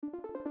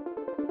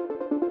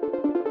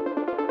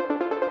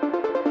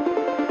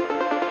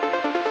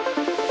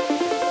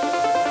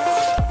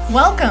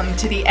Welcome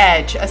to The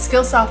Edge, a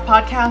Skillsoft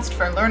podcast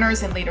for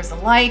learners and leaders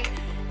alike.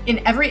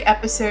 In every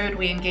episode,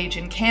 we engage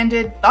in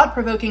candid,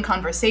 thought-provoking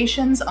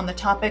conversations on the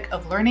topic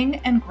of learning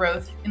and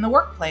growth in the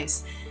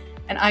workplace.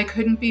 And I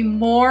couldn't be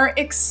more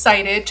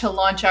excited to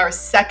launch our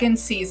second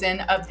season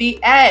of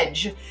The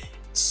Edge.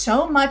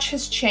 So much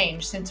has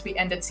changed since we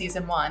ended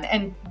season 1.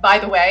 And by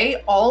the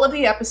way, all of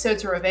the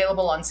episodes are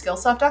available on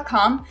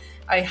Skillsoft.com.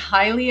 I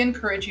highly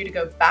encourage you to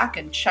go back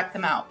and check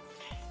them out.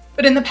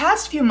 But in the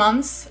past few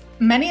months,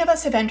 many of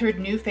us have entered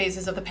new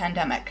phases of the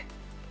pandemic.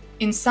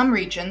 In some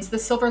regions, the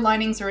silver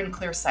linings are in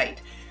clear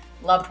sight.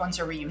 Loved ones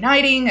are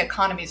reuniting,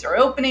 economies are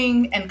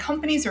opening, and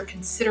companies are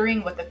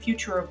considering what the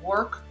future of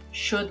work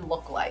should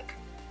look like.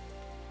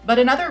 But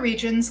in other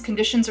regions,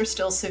 conditions are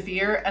still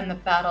severe and the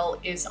battle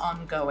is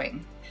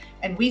ongoing.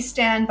 And we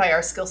stand by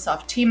our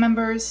Skillsoft team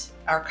members,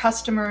 our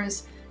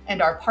customers,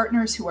 and our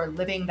partners who are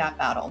living that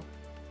battle.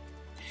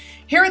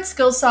 Here at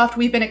Skillsoft,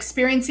 we've been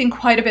experiencing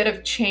quite a bit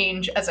of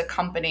change as a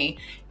company.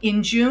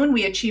 In June,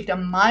 we achieved a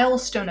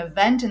milestone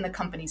event in the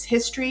company's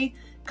history,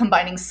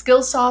 combining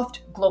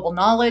Skillsoft, Global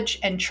Knowledge,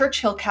 and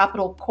Churchill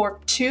Capital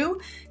Corp. II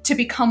to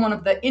become one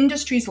of the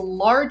industry's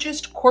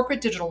largest corporate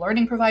digital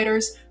learning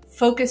providers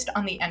focused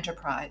on the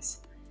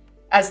enterprise.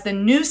 As the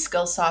new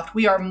Skillsoft,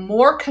 we are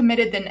more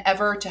committed than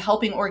ever to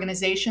helping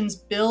organizations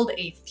build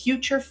a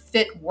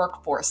future-fit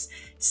workforce,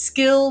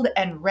 skilled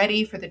and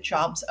ready for the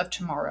jobs of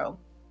tomorrow.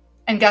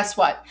 And guess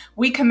what?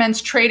 We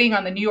commenced trading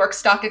on the New York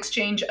Stock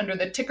Exchange under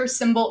the ticker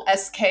symbol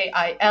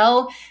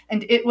SKIL,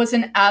 and it was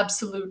an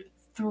absolute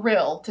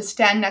thrill to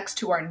stand next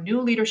to our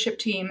new leadership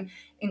team,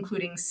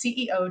 including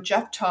CEO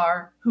Jeff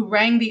Tarr, who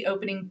rang the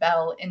opening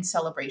bell in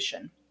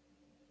celebration.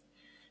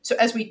 So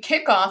as we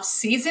kick off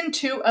season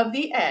 2 of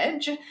The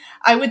Edge,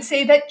 I would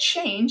say that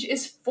change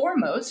is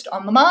foremost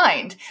on the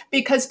mind,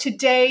 because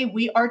today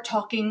we are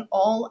talking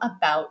all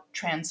about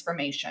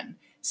transformation,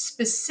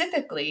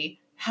 specifically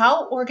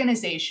how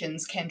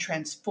organizations can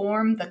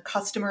transform the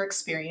customer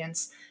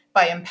experience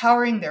by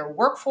empowering their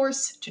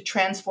workforce to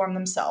transform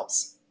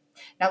themselves.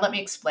 Now, let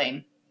me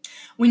explain.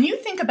 When you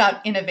think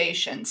about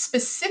innovation,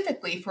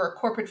 specifically for a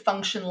corporate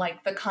function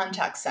like the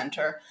contact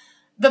center,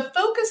 the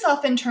focus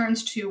often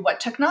turns to what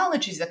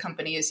technologies a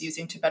company is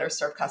using to better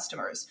serve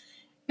customers.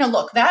 Now,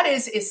 look, that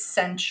is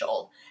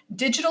essential.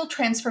 Digital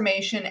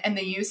transformation and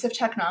the use of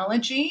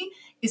technology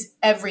is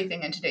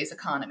everything in today's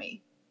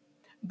economy.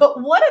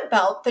 But what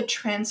about the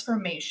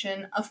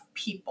transformation of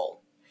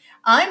people?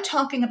 I'm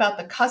talking about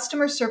the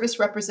customer service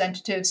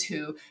representatives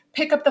who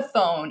pick up the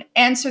phone,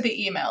 answer the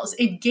emails,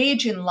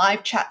 engage in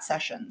live chat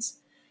sessions.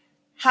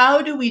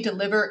 How do we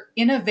deliver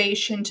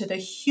innovation to the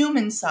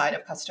human side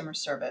of customer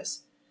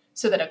service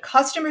so that a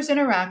customer's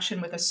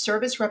interaction with a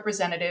service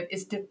representative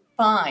is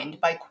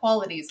defined by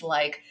qualities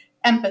like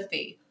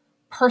empathy,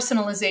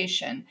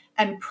 personalization,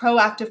 and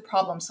proactive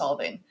problem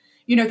solving?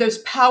 You know, those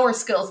power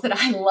skills that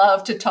I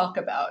love to talk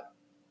about.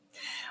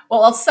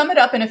 Well, I'll sum it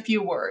up in a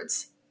few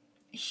words.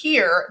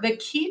 Here, the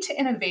key to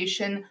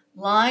innovation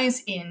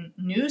lies in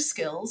new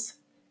skills,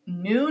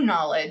 new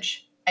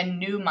knowledge, and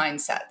new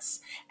mindsets.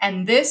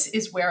 And this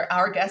is where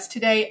our guest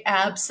today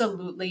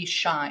absolutely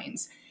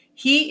shines.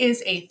 He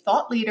is a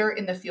thought leader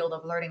in the field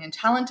of learning and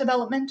talent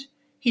development.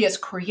 He has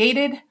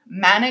created,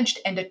 managed,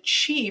 and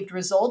achieved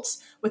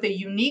results with a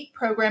unique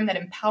program that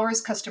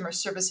empowers customer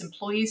service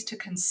employees to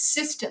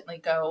consistently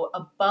go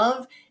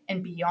above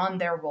and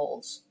beyond their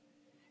roles.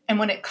 And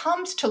when it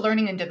comes to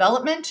learning and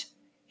development,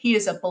 he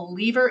is a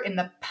believer in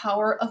the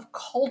power of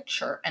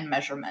culture and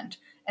measurement,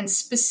 and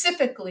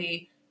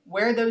specifically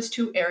where those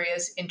two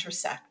areas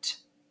intersect.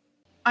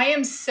 I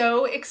am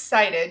so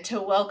excited to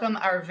welcome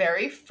our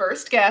very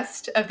first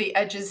guest of The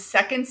Edge's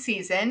second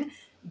season,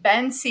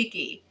 Ben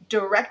Siki,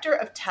 Director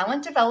of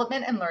Talent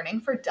Development and Learning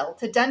for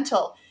Delta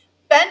Dental.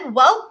 Ben,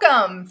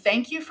 welcome.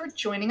 Thank you for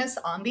joining us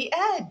on The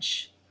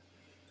Edge.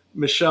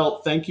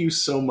 Michelle, thank you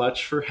so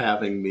much for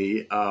having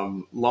me.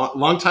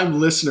 Long-time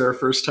listener,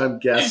 first-time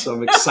guest, so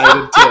I'm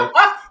excited to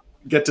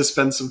get to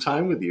spend some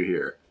time with you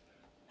here.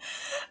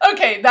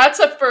 Okay, that's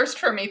a first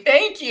for me.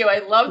 Thank you. I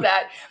love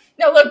that.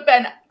 Now, look,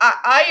 Ben,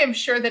 I am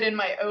sure that in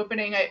my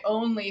opening, I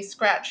only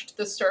scratched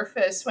the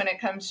surface when it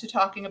comes to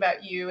talking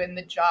about you and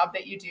the job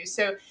that you do.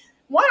 So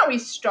why don't we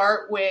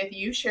start with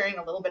you sharing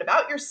a little bit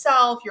about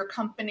yourself, your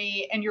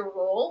company, and your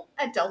role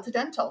at Delta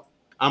Dental?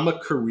 I'm a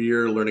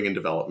career learning and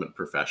development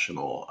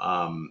professional.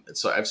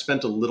 So I've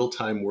spent a little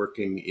time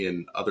working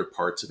in other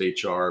parts of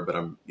HR, but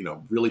I'm,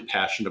 really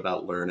passionate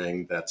about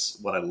learning. That's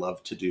what I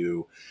love to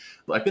do.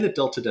 I've been at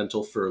Delta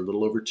Dental for a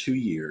little over 2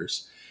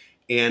 years,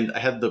 and I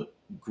had the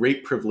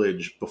great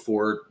privilege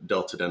before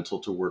Delta Dental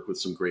to work with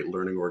some great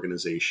learning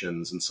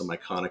organizations and some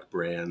iconic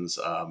brands,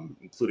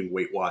 including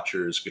Weight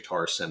Watchers,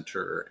 Guitar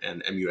Center,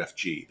 and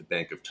MUFG, the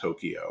Bank of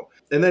Tokyo.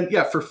 And then,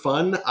 for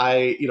fun,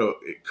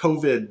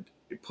 COVID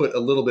put a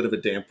little bit of a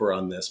damper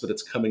on this, but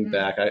it's coming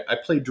back. I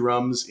played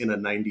drums in a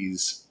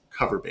 90s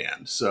cover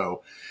band.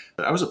 So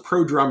I was a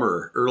pro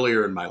drummer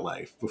earlier in my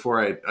life before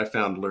I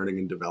found learning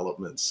and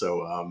development.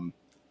 So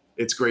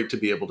it's great to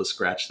be able to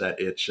scratch that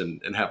itch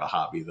and have a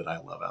hobby that I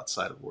love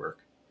outside of work.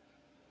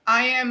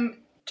 I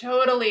am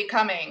totally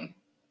coming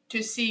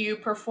to see you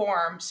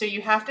perform. So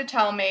you have to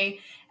tell me,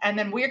 and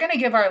then we're going to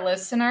give our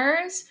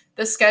listeners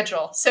the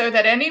schedule so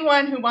that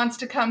anyone who wants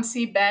to come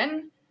see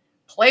Ben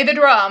play the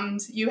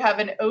drums, you have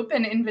an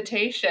open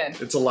invitation.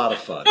 It's a lot of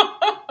fun.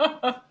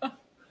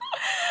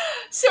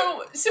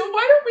 So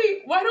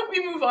why don't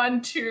we move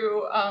on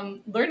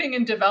to learning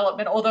and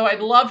development? Although I'd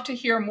love to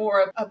hear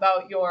more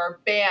about your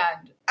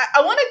band.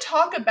 I want to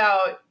talk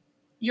about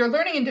your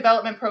learning and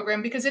development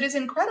program because it is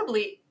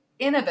incredibly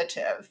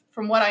innovative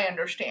from what I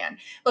understand.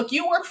 Look,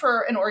 you work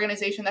for an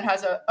organization that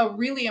has a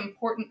really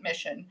important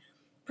mission,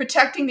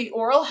 protecting the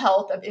oral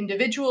health of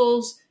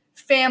individuals,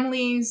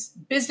 families,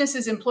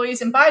 businesses,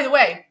 employees. And by the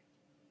way,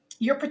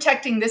 you're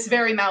protecting this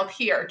very mouth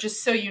here,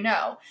 just so you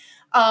know.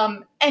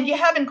 And you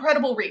have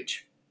incredible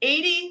reach,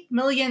 80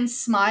 million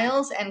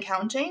smiles and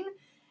counting.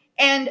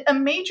 And a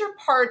major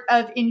part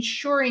of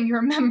ensuring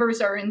your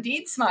members are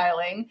indeed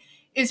smiling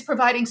is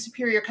providing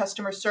superior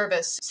customer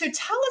service. So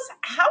tell us,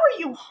 how are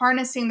you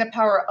harnessing the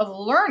power of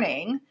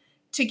learning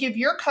to give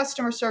your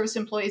customer service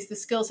employees the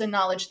skills and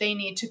knowledge they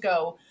need to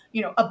go,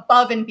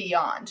 above and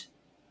beyond?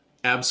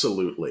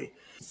 Absolutely.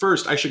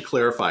 First, I should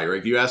clarify,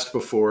 right? You asked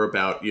before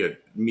about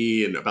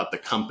me and about the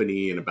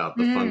company and about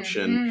the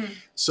function.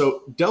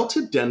 So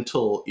Delta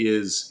Dental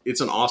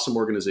it's an awesome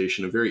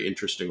organization, a very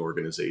interesting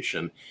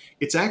organization.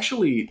 It's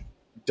actually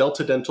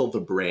Delta Dental, the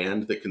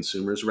brand that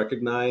consumers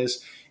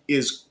recognize,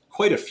 is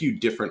quite a few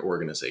different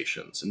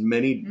organizations. And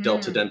many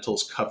Delta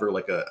Dentals cover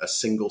like a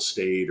single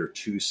state or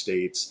two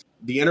states.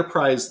 The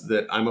enterprise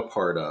that I'm a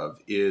part of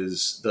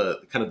is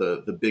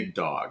the big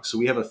dog. So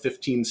we have a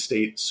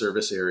 15-state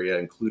service area,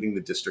 including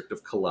the District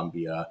of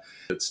Columbia.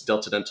 It's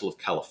Delta Dental of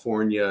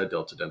California,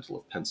 Delta Dental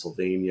of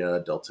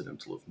Pennsylvania, Delta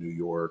Dental of New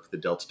York, the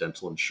Delta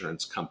Dental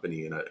Insurance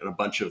Company, and a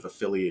bunch of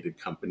affiliated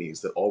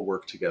companies that all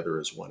work together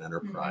as one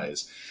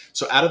enterprise.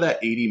 So out of that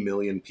 80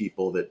 million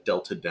people that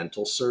Delta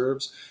Dental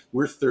serves,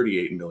 we're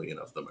 38 million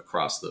of them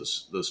across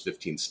those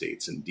 15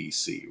 states in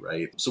DC,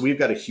 right? So we've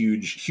got a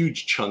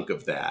huge chunk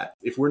of that.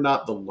 If we're not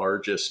the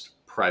largest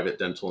private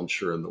dental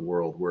insurer in the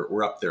world,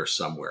 we're up there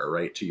somewhere,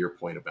 right? To your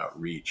point about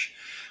reach.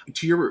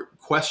 To your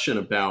question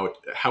about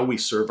how we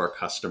serve our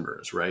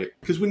customers, right?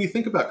 Because when you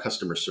think about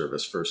customer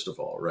service, first of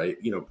all, right,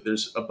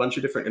 there's a bunch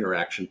of different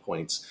interaction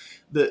points.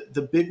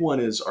 The big one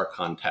is our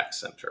contact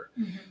center.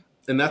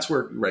 And that's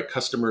where, right,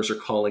 customers are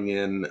calling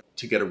in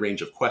to get a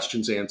range of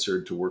questions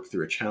answered, to work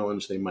through a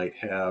challenge they might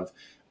have.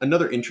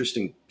 Another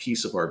interesting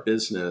piece of our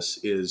business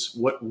is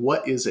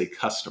what is a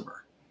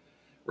customer,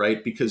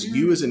 right? Because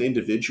you as an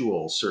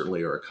individual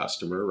certainly are a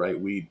customer, right?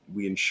 We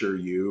insure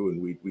you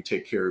and we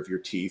take care of your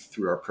teeth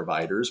through our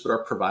providers, but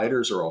our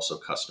providers are also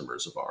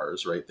customers of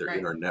ours, right? They're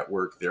in our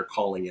network. They're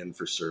calling in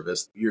for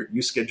service.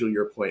 You schedule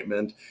your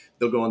appointment.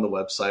 They'll go on the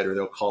website or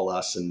they'll call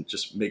us and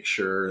just make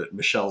sure that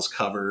Michelle's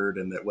covered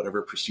and that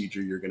whatever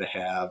procedure you're going to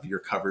have, you're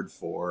covered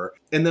for.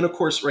 And then, of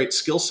course, right,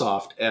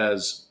 Skillsoft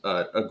as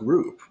a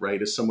group,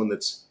 right, is someone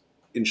that's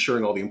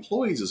ensuring all the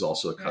employees is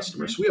also a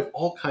customer. So we have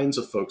all kinds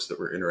of folks that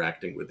we're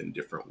interacting with in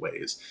different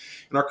ways.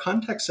 And our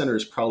contact center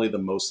is probably the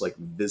most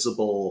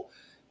visible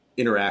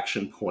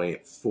interaction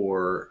point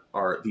for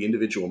the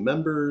individual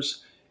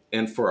members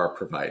and for our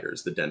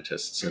providers, the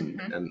dentists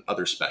and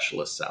other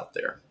specialists out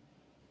there.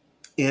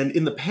 And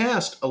in the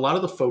past, a lot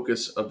of the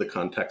focus of the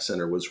contact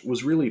center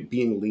was really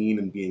being lean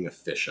and being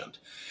efficient.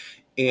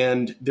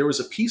 And there was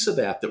a piece of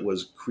that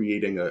was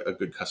creating a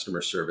good customer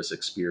service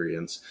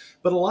experience.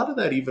 But a lot of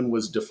that even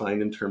was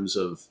defined in terms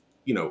of,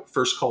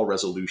 first call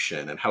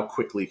resolution and how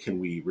quickly can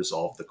we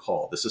resolve the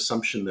call. This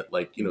assumption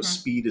that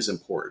speed is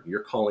important.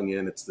 You're calling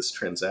in, it's this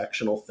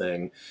transactional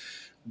thing.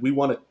 We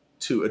want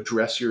to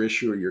address your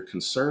issue or your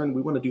concern.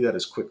 We want to do that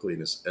as quickly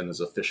and as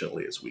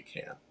efficiently as we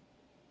can.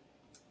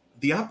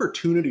 The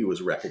opportunity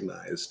was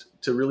recognized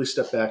to really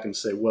step back and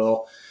say,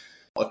 well,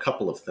 a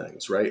couple of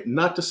things, right?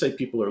 Not to say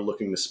people are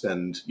looking to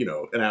spend,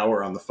 an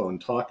hour on the phone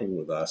talking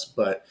with us,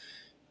 but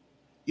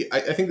I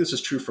think this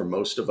is true for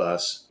most of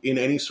us in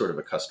any sort of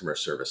a customer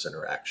service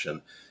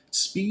interaction.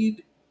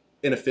 Speed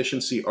and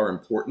efficiency are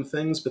important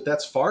things, but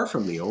that's far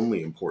from the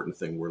only important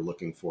thing we're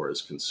looking for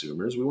as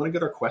consumers. We want to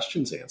get our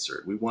questions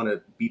answered. We want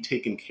to be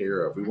taken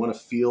care of. We want to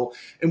feel,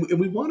 and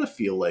we want to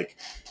feel like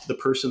the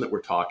person that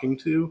we're talking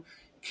to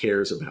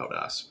cares about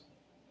us.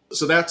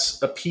 So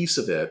that's a piece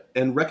of it.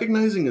 And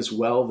recognizing as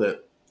well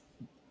that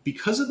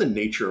because of the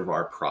nature of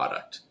our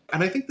product,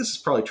 and I think this is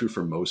probably true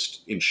for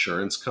most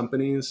insurance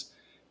companies,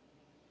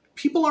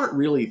 people aren't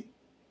really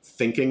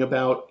thinking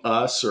about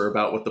us or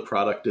about what the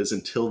product is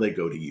until they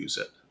go to use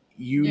it.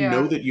 You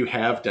know that you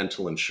have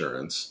dental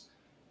insurance.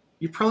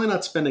 You're probably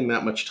not spending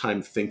that much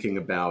time thinking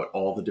about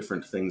all the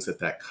different things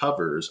that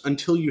covers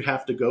until you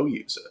have to go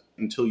use it,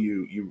 until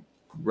you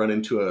run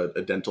into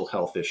a dental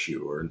health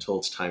issue or until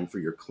it's time for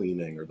your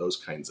cleaning or those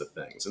kinds of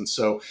things. And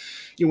so,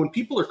 when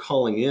people are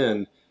calling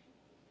in,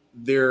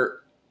 they're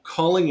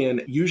calling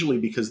in usually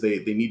because they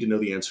need to know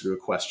the answer to a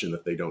question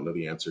that they don't know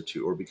the answer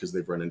to, or because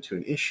they've run into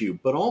an issue.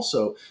 But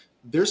also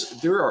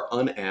there are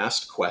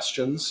unasked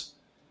questions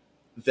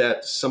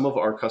that some of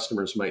our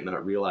customers might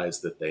not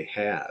realize that they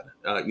had.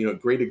 A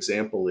great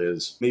example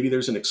is maybe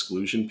there's an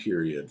exclusion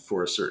period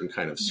for a certain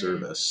kind of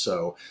service.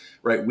 So,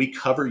 right, we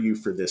cover you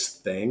for this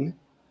thing,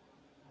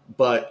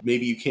 but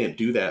maybe you can't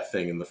do that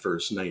thing in the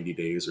first 90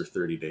 days or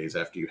 30 days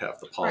after you have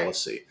the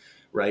policy,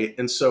 right?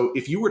 And so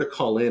if you were to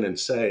call in and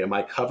say, am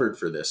I covered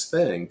for this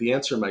thing? The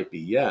answer might be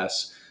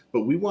yes,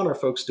 but we want our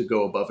folks to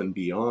go above and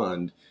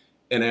beyond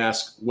and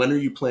ask, when are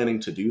you planning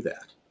to do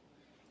that?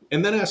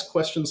 And then ask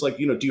questions like,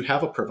 do you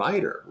have a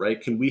provider, right?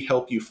 Can we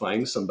help you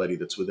find somebody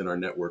that's within our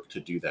network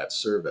to do that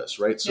service,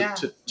 right? So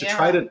to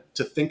try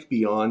to think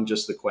beyond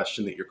just the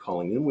question that you're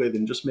calling in with,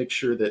 and just make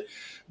sure that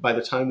by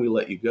the time we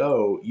let you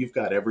go, you've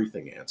got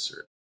everything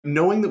answered.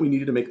 Knowing that we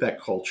needed to make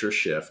that culture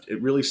shift, it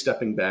really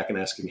stepping back and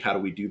asking, how do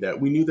we do that?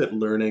 We knew that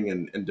learning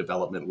and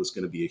development was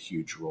going to be a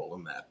huge role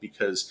in that,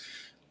 because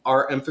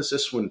our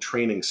emphasis when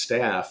training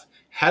staff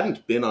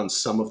hadn't been on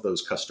some of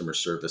those customer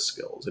service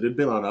skills. It had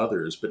been on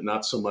others, but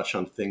not so much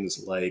on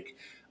things like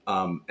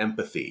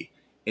empathy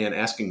and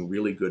asking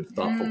really good,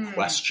 thoughtful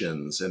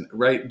questions, and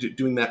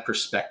doing that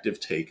perspective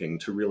taking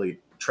to really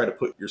try to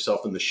put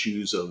yourself in the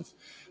shoes of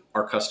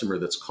our customer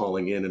that's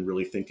calling in and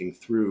really thinking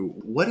through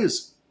what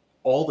is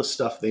all the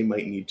stuff they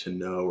might need to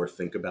know or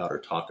think about or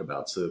talk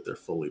about so that they're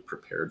fully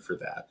prepared for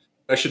that.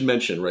 I should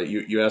mention, right,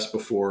 you asked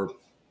before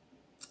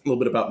a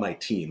little bit about my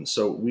team.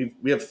 So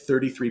we have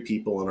 33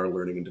 people on our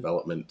learning and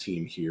development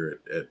team here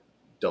at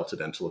Delta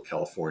Dental of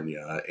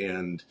California.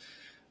 And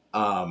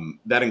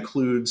that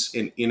includes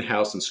an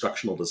in-house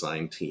instructional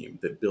design team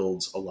that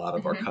builds a lot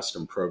of our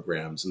custom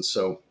programs. And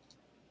so,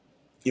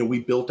 we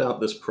built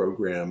out this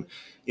program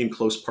in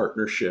close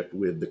partnership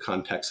with the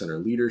contact center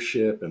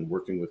leadership and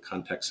working with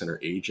contact center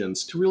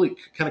agents to really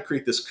kind of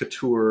create this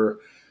couture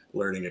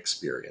learning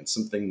experience,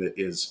 something that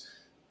is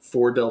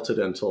for Delta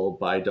Dental,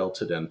 by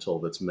Delta Dental,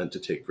 that's meant to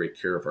take great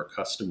care of our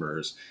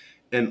customers.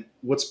 And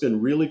what's been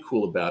really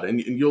cool about it,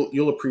 and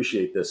you'll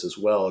appreciate this as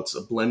well, it's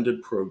a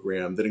blended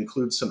program that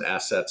includes some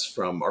assets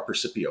from our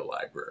Percipio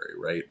library,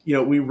 right?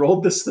 We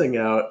rolled this thing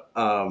out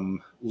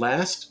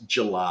last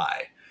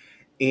July,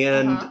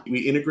 and we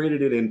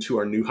integrated it into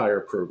our new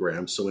hire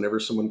program. So whenever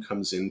someone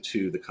comes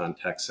into the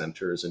contact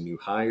center as a new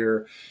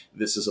hire,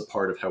 this is a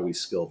part of how we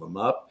skill them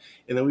up.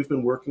 And then we've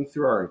been working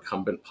through our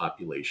incumbent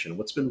population.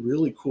 What's been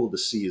really cool to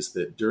see is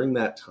that during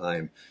that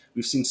time,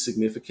 we've seen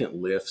significant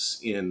lifts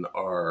in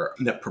our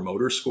Net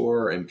Promoter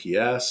Score,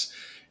 NPS,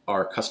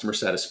 our customer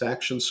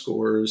satisfaction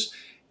scores,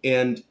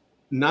 and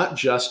not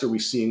just are we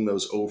seeing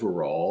those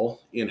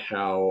overall in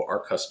how our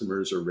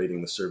customers are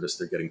rating the service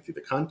they're getting through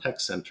the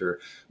contact center,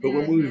 but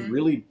when we've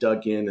really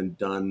dug in and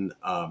done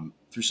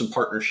through some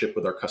partnership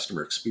with our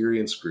customer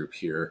experience group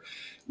here,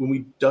 when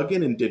we dug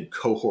in and did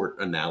cohort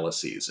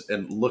analyses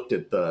and looked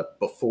at the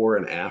before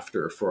and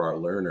after for our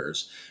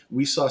learners,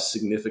 we saw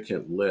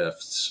significant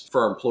lifts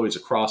for our employees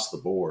across the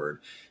board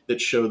that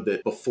showed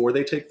that before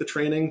they take the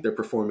training, they're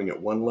performing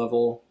at one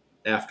level.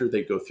 After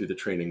they go through the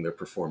training, they're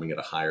performing at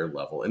a higher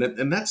level.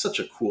 And that's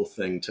such a cool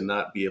thing to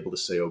not be able to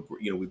say,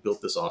 we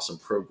built this awesome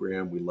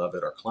program. We love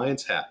it. Our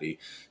client's happy.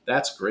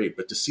 That's great.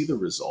 But to see the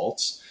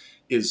results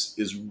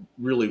is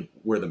really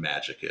where the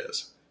magic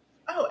is.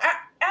 Oh,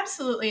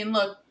 absolutely. And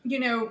look,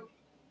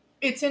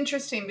 it's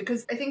interesting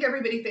because I think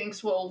everybody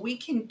thinks, well, we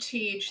can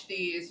teach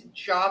these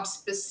job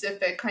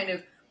specific kind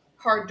of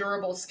hard,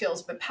 durable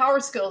skills, but power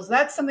skills,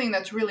 that's something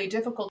that's really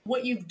difficult.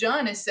 What you've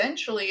done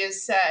essentially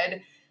is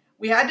said,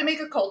 we had to make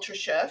a culture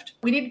shift.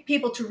 We need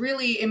people to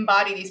really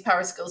embody these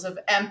power skills of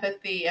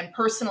empathy and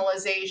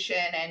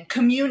personalization and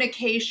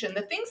communication,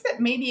 the things that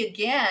maybe,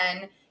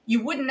 again,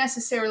 you wouldn't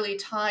necessarily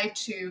tie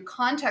to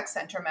contact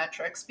center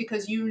metrics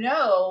because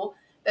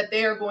that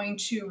they are going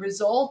to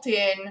result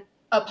in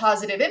a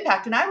positive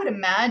impact. And I would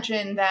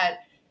imagine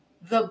that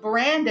the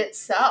brand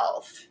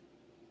itself,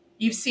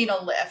 you've seen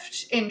a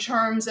lift in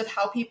terms of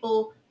how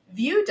people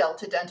view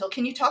Delta Dental.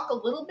 Can you talk a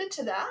little bit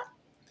to that?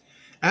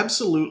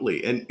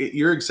 Absolutely. And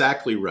you're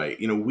exactly right.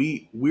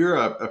 We're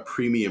a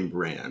premium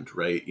brand,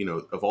 right?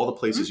 Of all the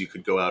places you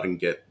could go out and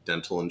get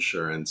dental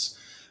insurance,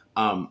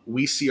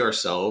 we see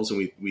ourselves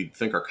and we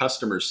think our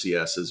customers see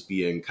us as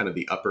being kind of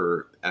the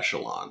upper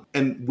echelon.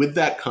 And with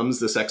that comes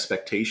this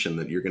expectation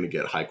that you're going to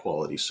get high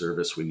quality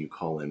service when you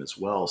call in as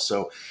well.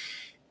 So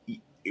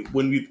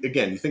when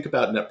you think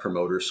about Net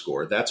Promoter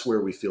Score, that's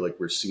where we feel like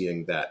we're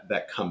seeing that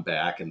come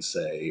back and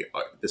say,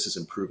 this is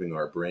improving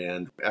our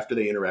brand. After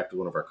they interact with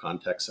one of our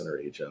contact center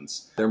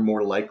agents, they're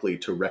more likely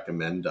to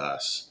recommend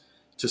us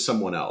to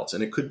someone else.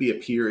 And it could be a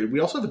peer.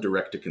 We also have a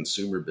direct to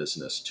consumer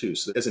business too.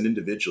 So as an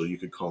individual, you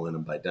could call in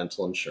and buy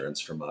dental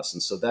insurance from us.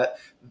 And so that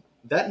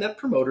Net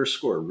Promoter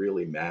Score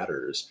really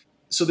matters.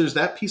 So there's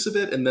that piece of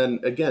it. And then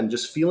again,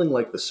 just feeling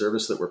like the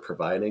service that we're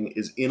providing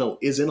is in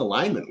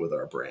alignment with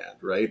our brand,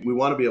 right? We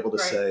want to be able to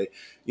say,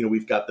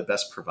 we've got the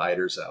best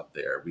providers out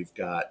there. We've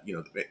got,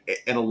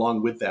 and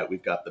along with that,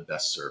 we've got the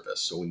best service.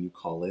 So when you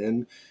call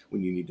in,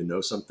 when you need to know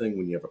something,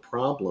 when you have a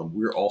problem,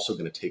 we're also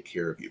going to take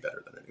care of you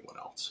better than anyone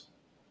else.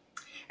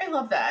 I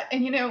love that.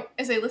 And,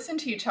 as I listen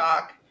to you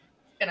talk,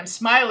 and I'm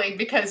smiling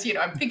because,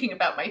 I'm thinking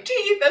about my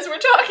teeth as we're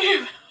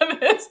talking about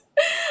this.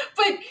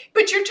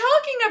 But you're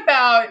talking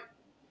about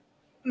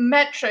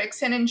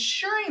metrics and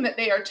ensuring that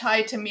they are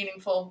tied to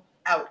meaningful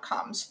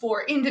outcomes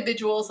for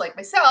individuals like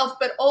myself,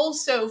 but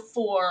also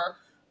for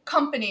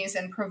companies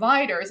and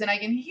providers. And I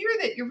can hear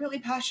that you're really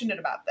passionate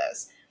about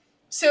this.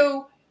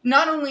 So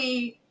not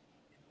only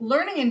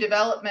learning and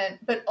development,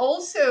 but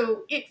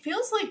also it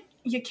feels like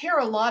you care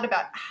a lot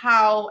about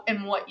how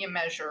and what you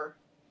measure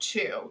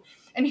too.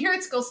 And here at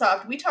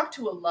Skillsoft, we talk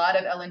to a lot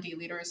of L&D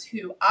leaders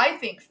who I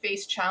think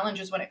face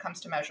challenges when it comes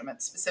to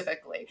measurement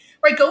specifically,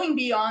 right? Going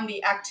beyond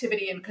the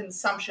activity and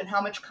consumption, how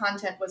much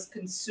content was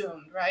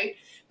consumed, right?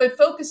 But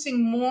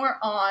focusing more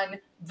on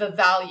the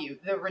value,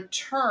 the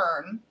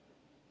return.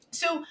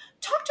 So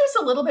talk to us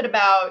a little bit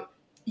about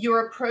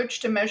your approach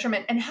to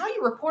measurement and how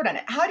you report on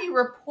it. How do you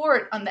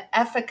report on the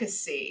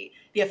efficacy,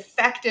 the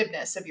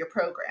effectiveness of your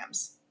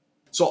programs?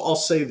 So I'll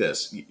say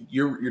this: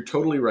 you're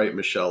totally right,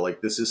 Michelle. Like,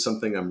 this is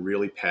something I'm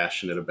really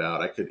passionate about.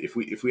 I could, if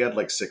we had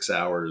like 6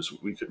 hours,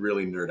 we could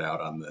really nerd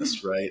out on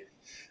this, right?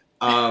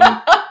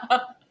 And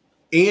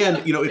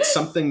it's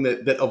something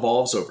that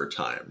evolves over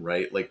time,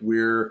 right? Like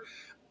we've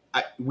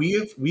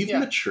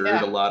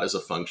matured a lot as a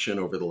function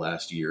over the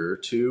last year or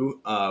two.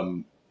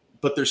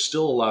 But there's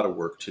still a lot of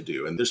work to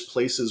do. And there's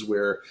places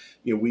where,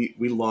 we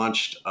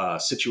launched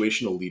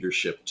Situational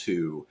Leadership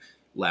 2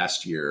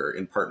 last year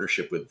in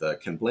partnership with the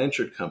Ken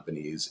Blanchard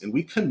companies. And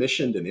we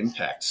commissioned an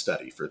impact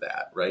study for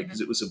that, right?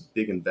 Because it was a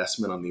big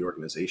investment on the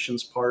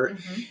organization's part.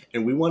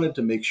 And we wanted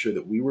to make sure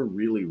that we were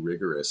really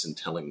rigorous in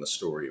telling the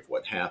story of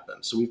what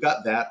happened. So we've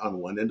got that on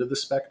one end of the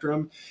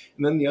spectrum.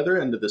 And then the other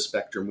end of the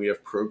spectrum, we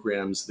have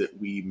programs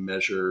that we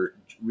measure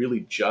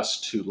really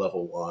just to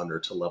level 1 or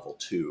to level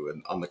 2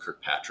 and on the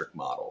Kirkpatrick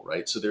model,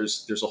 right? So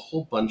there's a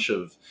whole bunch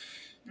of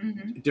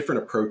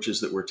different approaches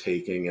that we're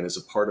taking, and as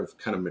a part of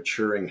kind of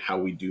maturing how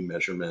we do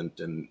measurement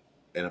and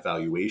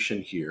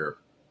evaluation here,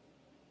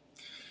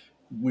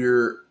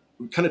 we're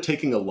kind of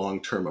taking a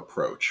long-term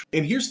approach.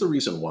 And here's the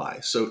reason why.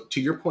 So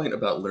to your point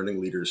about learning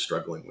leaders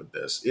struggling with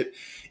this, it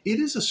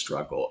is a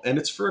struggle, and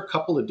it's for a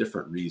couple of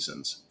different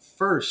reasons.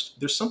 First,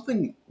 there's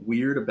something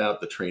weird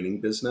about the training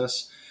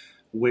business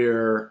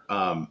where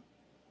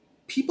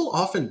people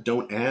often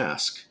don't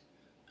ask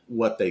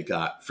what they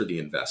got for the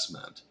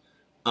investment.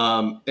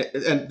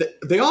 And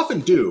they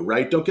often do,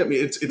 right? Don't get me,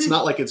 it's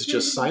not like it's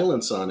just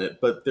silence on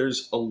it, but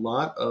there's a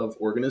lot of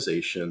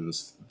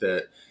organizations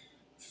that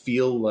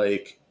feel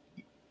like,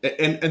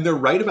 and they're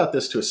right about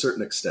this to a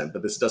certain extent,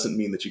 but this doesn't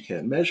mean that you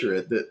can't measure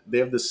it, that they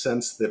have this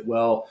sense that,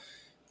 well,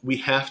 we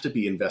have to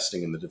be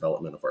investing in the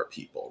development of our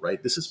people,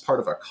 right? This is part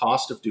of our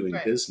cost of doing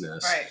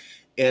business. Right.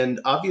 And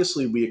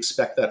obviously we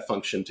expect that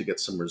function to get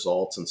some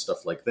results and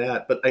stuff like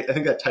that. But I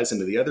think that ties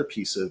into the other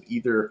piece of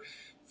either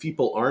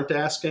people aren't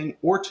asking,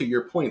 or to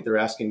your point, they're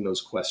asking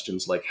those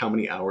questions like how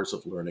many hours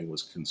of learning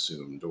was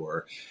consumed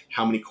or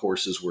how many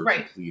courses were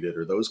completed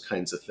or those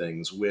kinds of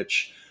things,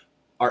 which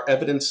are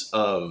evidence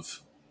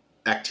of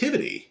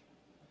activity,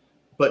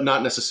 but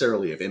not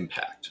necessarily of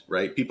impact,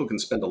 right? People can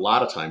spend a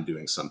lot of time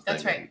doing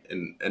something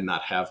and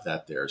not have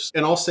that there.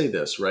 And I'll say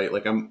this, right?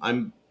 Like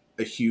I'm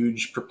a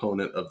huge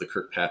proponent of the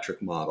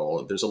Kirkpatrick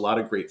model. There's a lot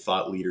of great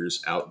thought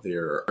leaders out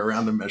there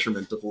around the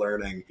measurement of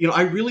learning.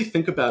 I really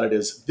think about it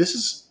as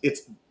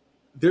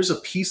there's a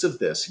piece of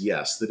this,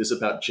 yes, that is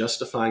about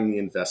justifying the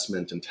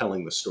investment and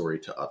telling the story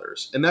to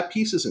others. And that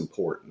piece is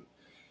important.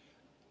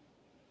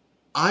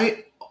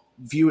 I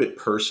view it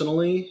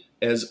personally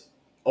as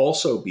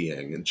also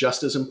being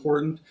just as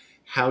important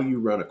how you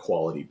run a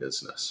quality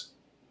business.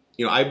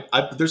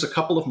 There's a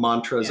couple of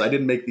mantras. I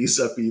didn't make these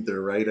up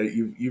either, right?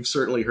 You've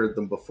certainly heard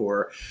them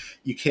before.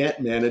 You can't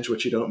manage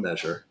what you don't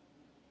measure.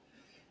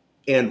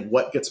 And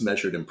what gets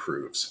measured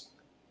improves.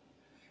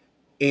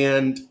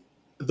 And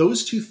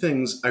those two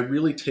things I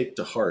really take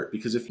to heart,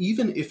 because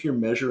even if you're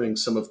measuring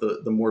some of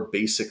the more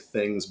basic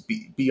things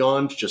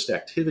beyond just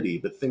activity,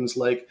 but things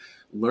like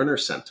learner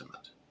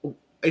sentiment,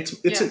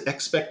 it's an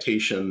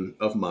expectation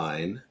of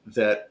mine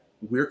that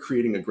we're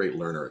creating a great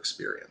learner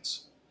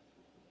experience.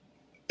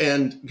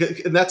 And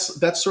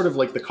that's sort of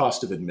like the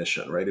cost of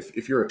admission, right?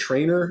 If you're a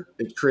trainer,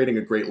 it's creating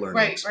a great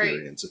learning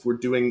experience. If we're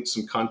doing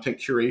some content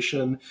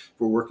curation, if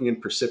we're working in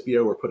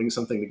Percipio or putting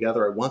something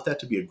together, I want that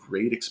to be a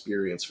great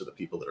experience for the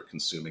people that are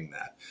consuming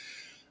that.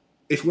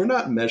 If we're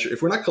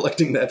not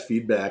collecting that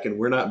feedback and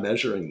we're not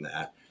measuring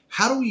that,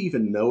 how do we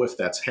even know if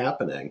that's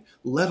happening,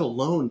 let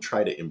alone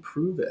try to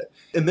improve it?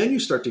 And then you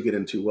start to get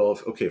into, well,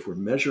 if we're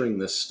measuring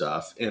this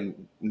stuff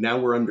and now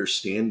we're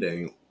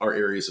understanding our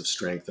areas of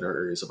strength and our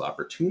areas of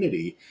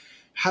opportunity,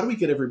 how do we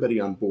get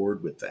everybody on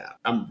board with that?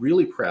 I'm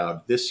really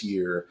proud this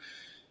year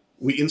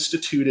we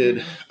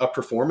instituted a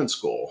performance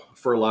goal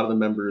for a lot of the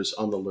members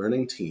on the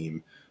learning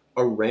team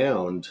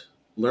around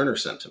learner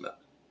sentiment.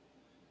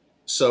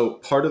 So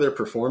part of their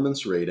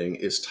performance rating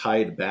is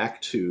tied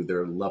back to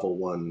their level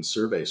 1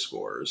 survey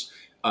scores,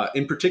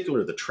 in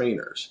particular the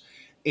trainers.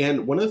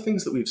 And one of the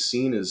things that we've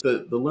seen is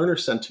the learner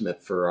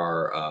sentiment for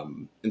our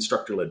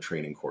instructor-led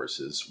training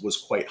courses was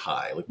quite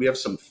high. Like we have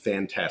some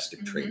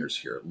fantastic trainers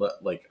here.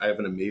 Like I have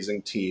an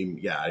amazing team.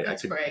 Yeah, I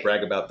could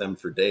brag about them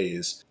for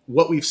days.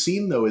 What we've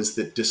seen though is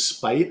that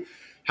despite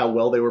how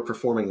well they were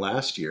performing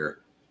last year,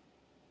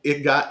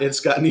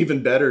 it's gotten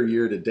even better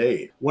year to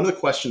date. One of the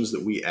questions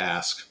that we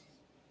ask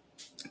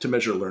to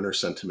measure learner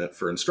sentiment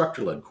for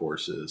instructor-led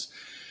courses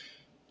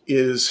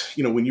is,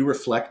 when you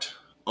reflect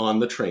on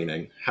the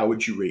training, how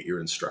would you rate your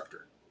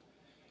instructor?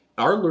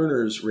 Our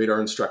learners rate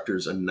our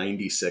instructors a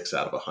 96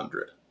 out of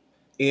 100.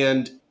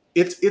 And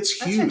it's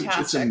huge.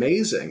 Fantastic. It's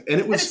amazing. And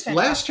it was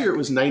last year it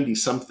was 90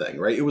 something,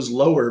 right? It was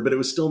lower, but it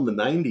was still in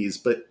the 90s.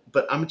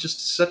 But I'm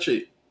just such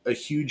a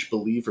huge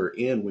believer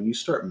in when you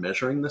start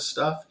measuring this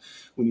stuff,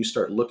 when you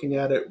start looking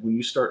at it, when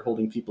you start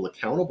holding people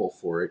accountable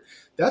for it,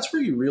 that's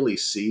where you really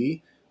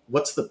see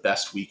what's the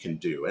best we can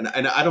do. And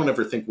I don't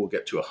ever think we'll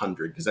get to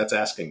 100 because that's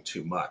asking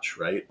too much,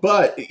 right?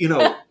 But,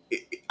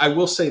 I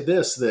will say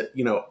this, that,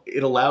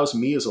 it allows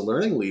me as a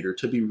learning leader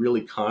to be really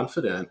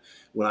confident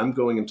when I'm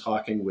going and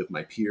talking with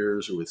my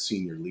peers or with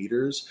senior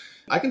leaders.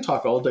 I can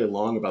talk all day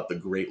long about the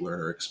great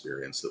learner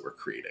experience that we're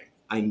creating.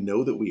 I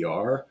know that we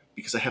are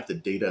because I have the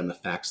data and the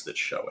facts that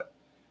show it.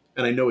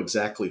 And I know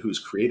exactly who's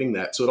creating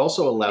that. So it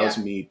also allows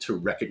me to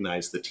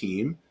recognize the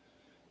team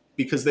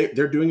because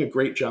they're doing a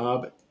great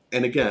job.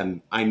 And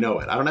again, I know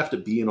it. I don't have to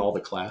be in all the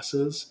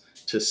classes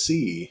to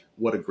see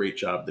what a great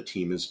job the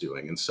team is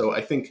doing. And so I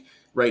think,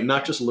 right,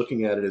 not just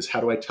looking at it as how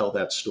do I tell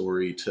that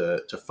story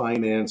to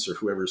finance or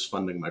whoever's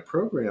funding my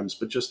programs,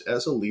 but just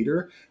as a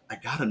leader, I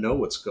got to know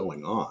what's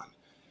going on.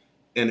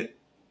 And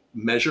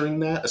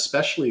measuring that,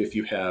 especially if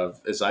you have,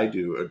 as I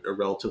do, a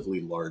relatively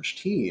large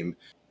team,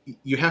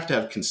 you have to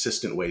have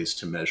consistent ways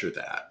to measure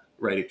that,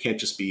 right? It can't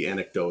just be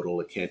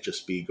anecdotal. It can't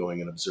just be going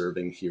and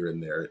observing here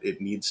and there. It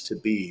needs to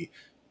be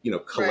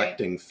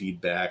collecting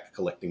feedback,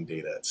 collecting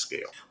data at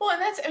scale. Well,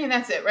 and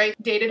that's it, right?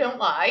 Data don't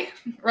lie,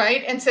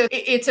 right? And so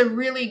it's a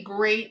really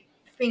great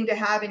thing to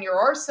have in your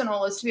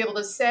arsenal is to be able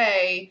to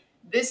say,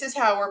 this is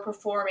how we're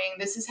performing.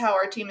 This is how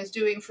our team is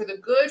doing for the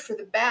good, for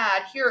the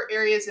bad. Here are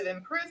areas of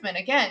improvement.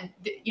 Again,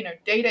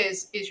 data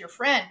is your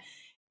friend.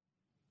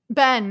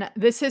 Ben,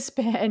 this has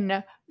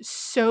been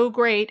so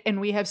great,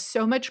 and we have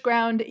so much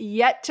ground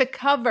yet to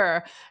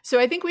cover. So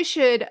I think we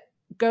should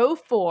go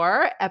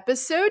for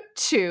episode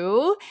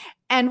 2.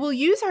 And we'll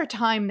use our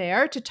time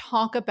there to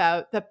talk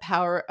about the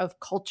power of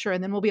culture.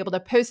 And then we'll be able to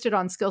post it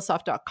on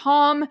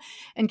Skillsoft.com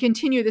and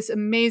continue this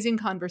amazing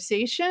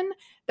conversation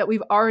that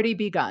we've already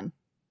begun.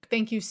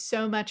 Thank you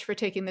so much for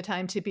taking the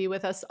time to be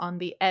with us on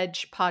the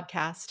Edge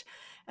podcast.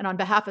 And on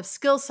behalf of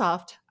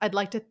Skillsoft, I'd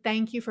like to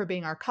thank you for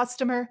being our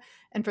customer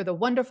and for the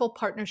wonderful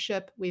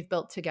partnership we've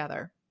built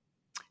together.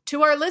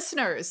 To our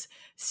listeners,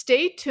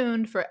 stay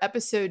tuned for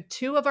episode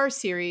 2 of our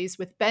series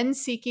with Ben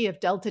Siki of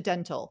Delta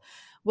Dental.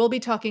 We'll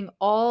be talking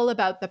all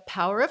about the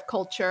power of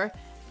culture,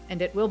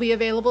 and it will be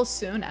available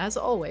soon, as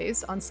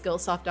always, on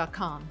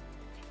Skillsoft.com.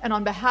 And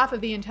on behalf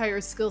of the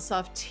entire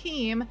Skillsoft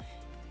team,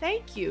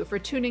 thank you for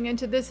tuning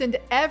into this and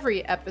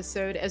every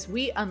episode as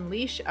we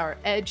unleash our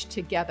edge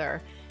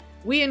together.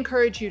 We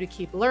encourage you to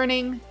keep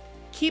learning,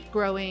 keep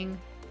growing,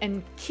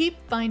 and keep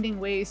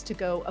finding ways to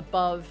go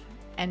above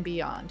and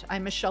beyond.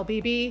 I'm Michelle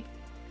Beebe.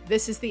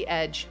 This is The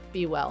Edge.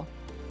 Be well.